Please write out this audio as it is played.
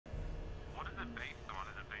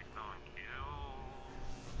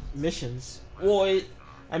missions. Well,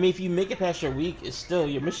 I mean, if you make it past your week, it's still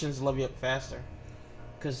your missions level you up faster.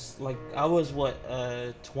 Cause like I was what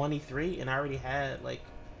 23, and I already had like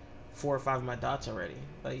 4 or 5 of my dots already.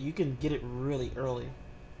 Like you can get it really early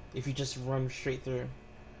if you just run straight through.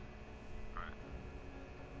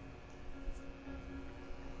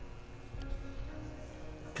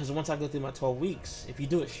 Cause once I go through my 12 weeks, if you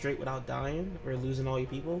do it straight without dying or losing all your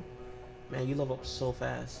people, man, you level up so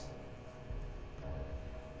fast.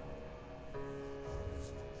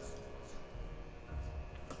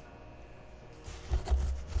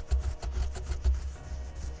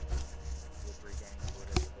 With three games with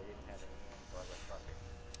it, but they didn't have any in, so I was like, fuck it.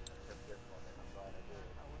 I took this one, and I'm glad I did.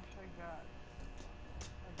 I wish I got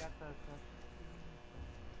the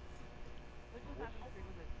Which Assassin's Creed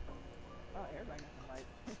was it? Oh, everybody got the light.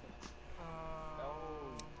 No.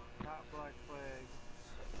 not Black Flag.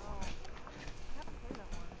 Oh, I haven't played that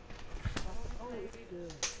one. I would Oh, say it's good.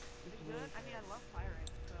 it's It's good. really I mean, I good. love firing,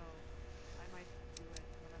 so I might do it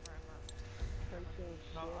whenever I'm up. Crazy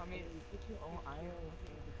shit. No, I mean, And get your own iron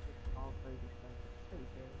and just get all crazy stuff. It's pretty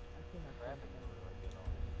good. I think that's pretty Graphics fun. were really good on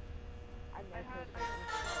it. I never played I it. played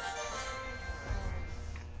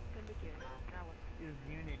Syndicate. That was is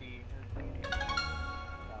Unity. Is really good.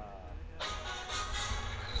 Oh,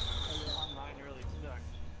 yeah. online really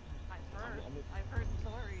sucked. I've I mean, I've heard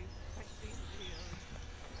stories. I've seen videos.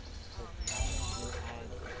 Oh man. I only do it on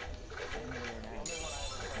anime and The anime. only one I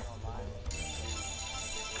ever played online was Unity, and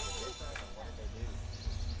it was a different, and what did they do?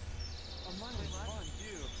 Online Wait, is what? fun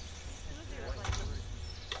too. Who was your What like? did they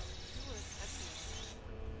Who was Epic?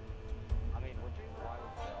 I mean, which is why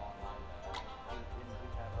was the online though? Didn't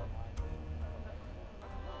you have online too? I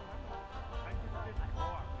don't remember. I just did I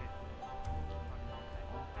co-op missions.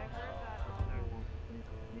 I heard that.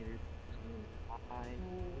 Meters. I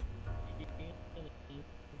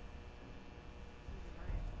Losing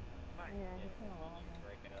Ryan. Nice. yeah, Yeah, it's been a you long keep time.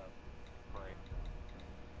 breaking up. Right.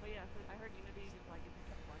 But yeah, so I heard Unity just like if you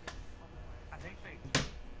kept playing all the time. I think they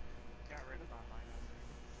got rid of online on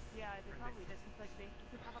there. Yeah, they probably did because like you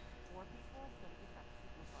could have up to 4 people, but it just got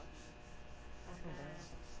super buggy. And Oh, then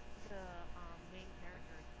damn. the main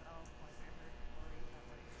character itself, like I heard stories that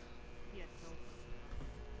like he had killed some people.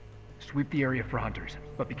 Sweep the area for hunters,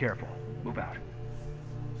 but be careful. Move out.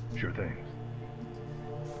 Sure thing.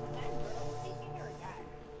 Was that girl speaking or a guy?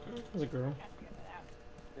 It was a girl. I gotta figure that out.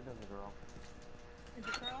 It was a girl. Is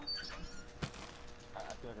it a girl?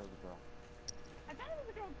 I feel like it was a girl. I thought it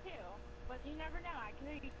was a girl too, but you never know. I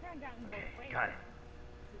can be turned down both ways. Got it.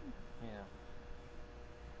 Yeah.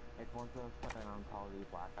 It's one of those playing on Call of Duty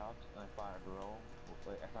Black Ops, and I saw a girl.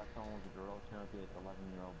 Like, I thought someone was a girl, it turned out to be like an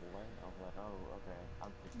 11-year-old boy. I was like, oh, okay.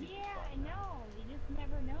 I'm confused. Yeah, I know. You just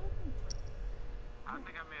never know. I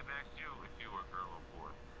think I may have asked you if you were a girl or boy.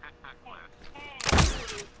 Class. Hey.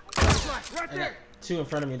 Right I got 2 in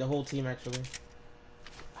front of me, the whole team actually.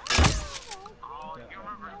 Oh, you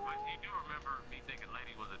remember, but you do remember me thinking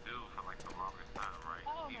Lady was a dude for like the longest time, right?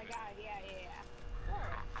 Oh my god, yeah.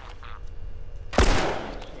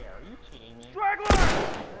 Yeah, are you kidding me? Straggler!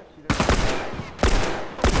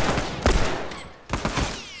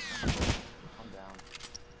 I'm down.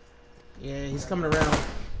 Yeah, he's coming around.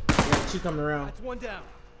 Yeah, 2 coming around. That's one down.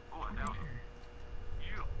 Oh, that was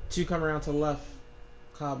you. 2 coming around to the left.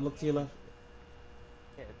 Cobb, look to your left.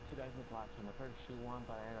 Yeah, it's 2 guys in the classroom. I tried to shoot one,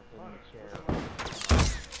 but I ended up hitting the chair.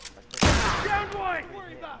 Down one! Don't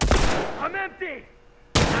worry about I'm empty!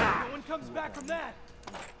 No one comes back from that.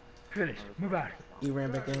 Finished. Move out. He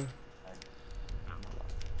ran back in.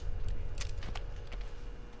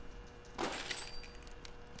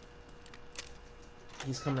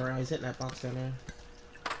 He's coming around. He's hitting that box down there.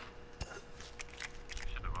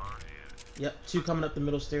 Should have already had. Yep, 2 coming up the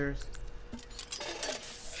middle stairs.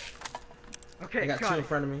 Okay, I got 2 got in it.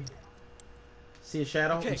 front of me. See a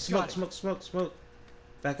shadow? Okay, Smoke, got it. smoke, smoke, smoke.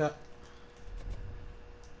 Back up.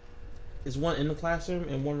 There's 1 in the classroom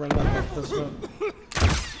and 1 running back up to the smoke.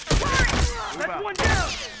 That's one down!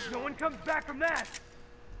 No one comes back from that!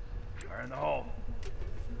 Fire in the hole.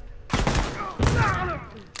 Back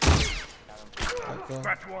up.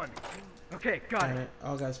 Scratch one. Okay, got Damn it. it.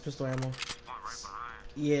 All guys, pistol ammo. One right behind.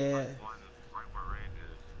 Yeah. One right where Rand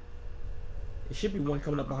is. It should be 1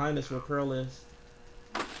 coming up behind us where Pearl is.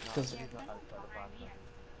 Because Yeah, someone's behind me.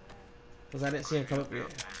 I didn't see him come up yet.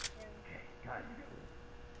 Okay, got it.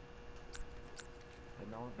 But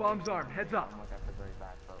no one's Bombs armed, heads up. I'm like at the very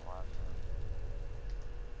back for the last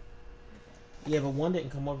Yeah, but 1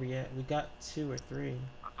 didn't come over yet. We got 2 or 3.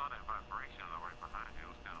 I saw that vibration right behind you. It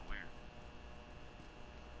was kind of weird.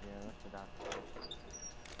 Yeah, that's the doctor.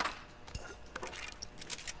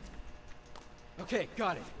 Okay,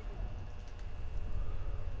 got it.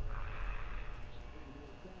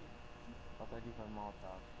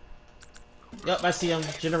 Yep, I see him.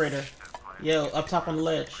 Generator. Yo, up top on the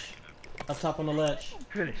ledge. Up top on the ledge.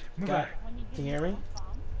 Finished. Move Got out. it. Can you hear me? I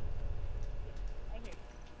hear you.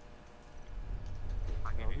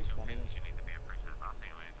 I give you 2 minutes, you need to be appreciative. I'll see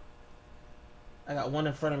you later. I got one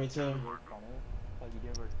in front of me too. Like you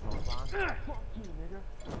give her a phone. Fuck you, nigga.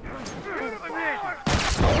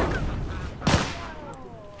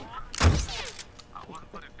 I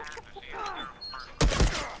wouldn't put it past her. She is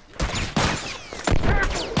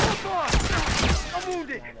I'm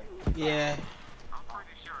wounded. Yeah. I'm pretty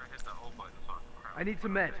sure I hit the O button so I can crouch. I need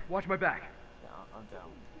some meds. Watch my back. Yeah, I'm down.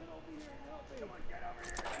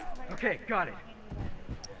 Okay, got it.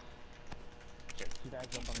 Okay, 2 guys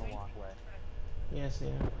up on the walkway. Yes, yeah.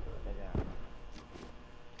 Okay, down.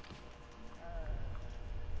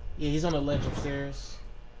 Yeah, he's on the ledge upstairs.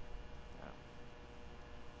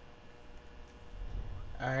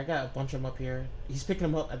 Alright, I got a bunch of them up here. He's picking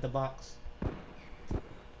them up at the box.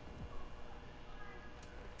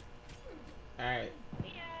 Alright.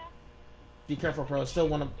 Yeah. Be careful, bro. Still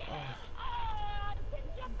one of. Oh, I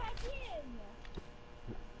couldn't jump back in.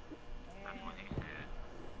 That's what he said.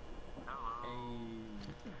 Hello.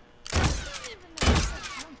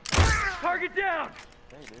 Target down.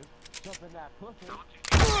 Hey, dude. Jump in that pussy. Don't you?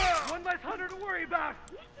 One less hunter to worry about.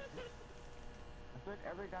 I think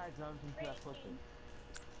every guy jumps into that pussy.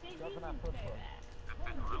 They Jump in didn't that pussy. say that. If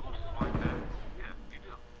it's rules like that, yes, you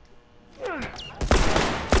do.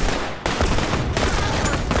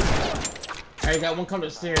 Alright, got one coming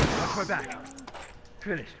upstairs. Watch my back.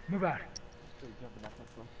 Finished. Move out. So you jump in that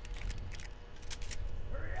pussy.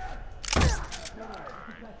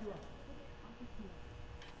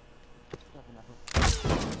 Jump in that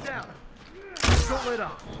pussy. Down. Don't let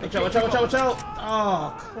up. Watch out, watch out, watch out, watch out!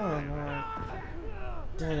 Oh, come on.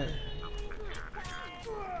 Damn it.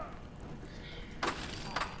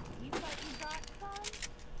 You thought you got some?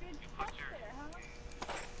 Good stuff there, huh?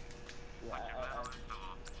 Yeah, Put your metal into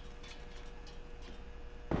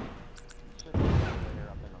should have vibrator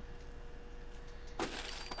up in him.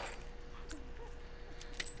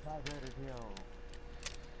 Vibrator, yo.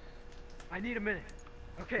 I need a minute.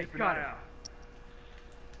 Okay, got it.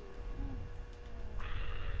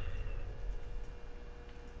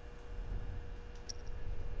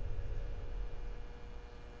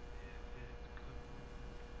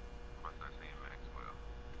 What's that saying, Maxwell?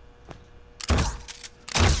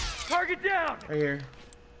 Target down. Right here.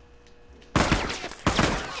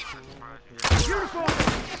 Beautiful.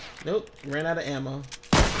 Nope, ran out of ammo.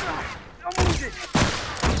 I'm wounded.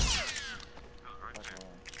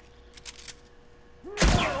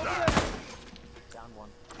 Down one.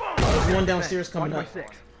 There's one downstairs coming Watch up. my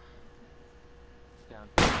six. Down.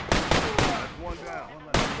 One down.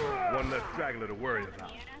 One less straggler to worry about.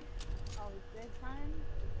 Yeah. Oh, good time.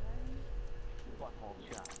 Good Butthole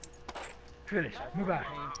shot. Finished. Move out.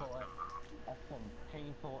 Painful. That's some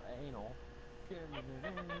painful anal. time.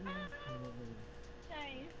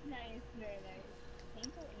 Nice, nice, very nice.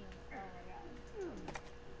 Painful anal. Oh my god.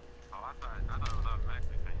 Oh, I thought it was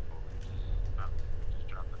automatically painful. Just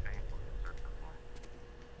drop the painful and insert the point.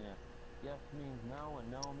 Yeah. Yes means no and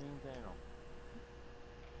no means anal.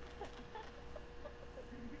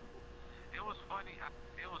 It was funny.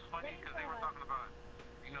 It was funny because they were talking about,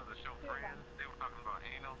 you know, the show Friends. They were talking about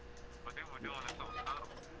anal, but they were doing it so subtle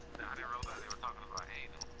that I didn't realize they were talking about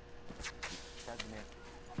anal. That's me.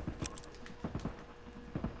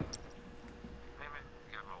 Hey man,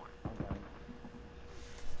 get out of my way. I'm done.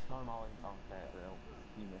 Tell him all in that real.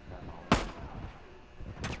 You missed that all.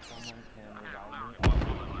 Someone can I revive had me. literally one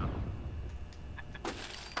bullet left.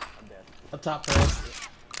 I'm dead. Up top, bro.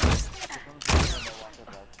 Here comes the one that walked up.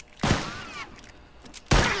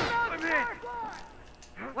 I'm hit.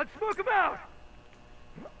 Let's smoke him out.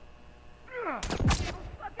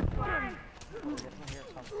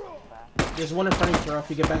 There's one in front of you, bro. If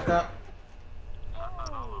you get back up.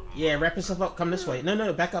 Yeah, wrap yourself up. Come this way. No,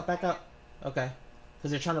 no, back up, back up. Okay. Because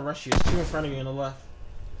they're trying to rush you. There's two in front of you on the left.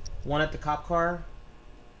 One at the cop car.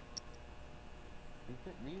 Did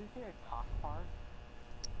you say a cop car?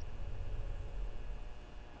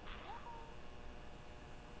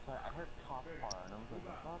 Sorry, I heard cop car and I was like,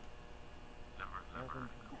 what the fuck? Never.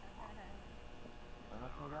 I'm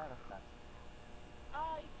not sure that effect.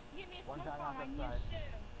 Oh, give me a One smoke guy bomb. on I that need side.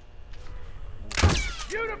 shoot.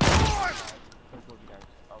 Uniform. Pretty cool, you guys.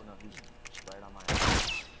 Oh no, he's right on my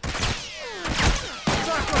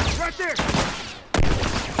Right there.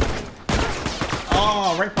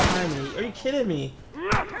 Oh, right behind me. Are you kidding me?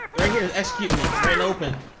 Right here, execute me. Right in the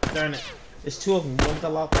open. Darn it. There's two of them. One with the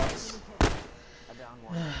lockbox. I downed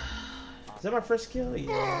one. Is that my first kill?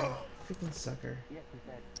 Yeah. Freaking sucker. Yes, he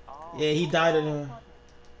said, oh, Yeah, he died in a...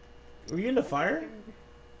 Were you in the fire?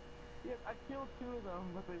 Yep, I killed 2 of them,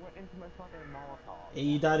 but they went into my fucking Molotov. And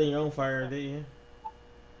you died in your own fire, didn't you?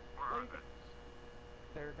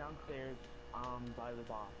 They're downstairs, by the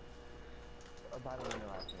box. By the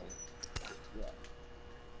window, actually. Yeah.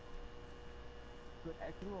 But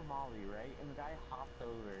I threw a molly, right? And the guy hopped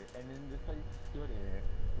over, and then just like stood in it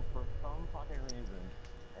for some fucking reason,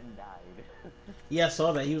 and died. Yeah, I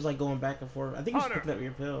saw that. He was like going back and forth. I think he was picking up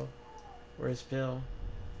your pill. Or his pill.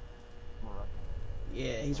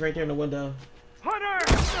 Yeah, he's right there in the window. Hunter!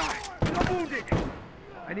 I'm wounded!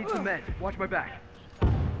 I need some men. Watch my back.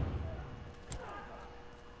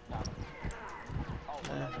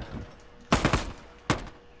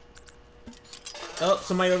 Oh,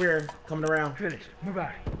 somebody over here coming around. Finished. Move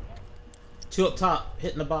out. 2 up top,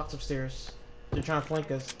 hitting the box upstairs. They're trying to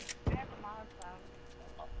flank us.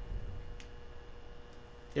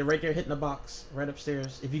 They're right there hitting the box, right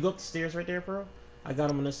upstairs. If you go up the stairs right there, bro, I got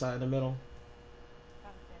them on this side, in the middle.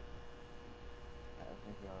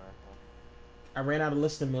 I ran out of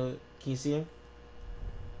listing mode. Can you see him?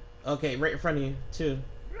 Okay, right in front of you, 2.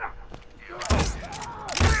 He's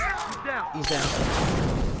down. He's down.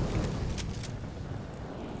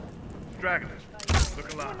 Stragglers.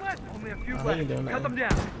 Look alive. Only a few Oh, he ain't left. doing Cut them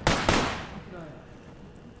nothing. down.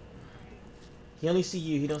 He only see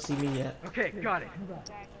you. He don't see me yet. Okay, got it.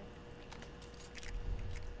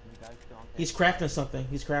 He's crafting something.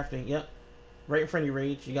 He's crafting. Yep. Right in front of you,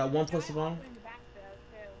 Rage. You got 1 pistol bomb?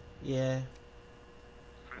 Yeah.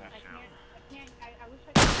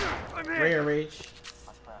 I'm Right in. here, Rage.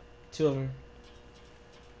 2 of them.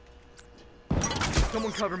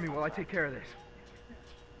 Someone cover me while I take care of this.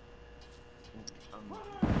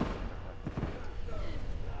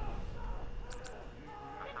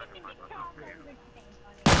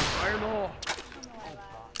 Fire in the hole.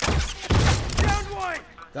 Down 1!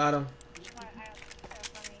 Got him.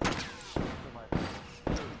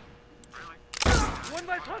 One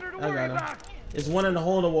less hunter to I worry got him. about. There's 1 in the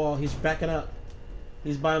hole in the wall. He's backing up.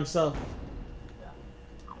 He's by himself.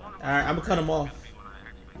 Alright, I'm gonna cut him off.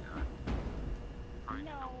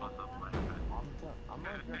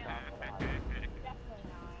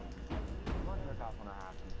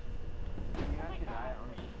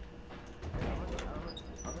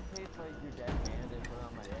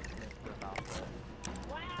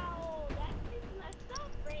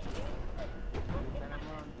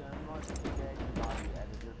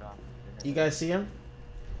 You guys see him?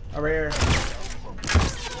 Oh, right here.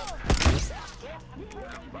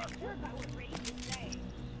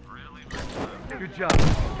 Good job.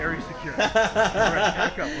 Area secure. Alright,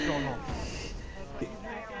 back up. We're going home.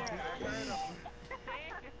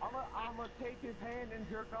 I'm gonna take his hand and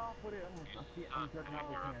jerk off with it. I'm jerking off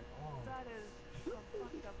his hand. That is some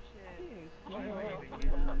fucked up shit.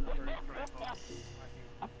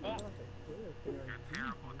 You're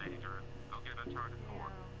terrible, dangerous. Go get a charge for.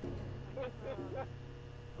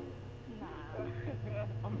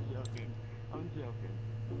 I'm joking. I'm joking.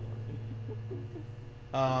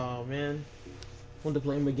 Oh, man. Want to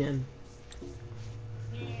play him again.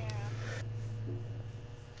 Yeah.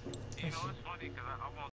 You know, it's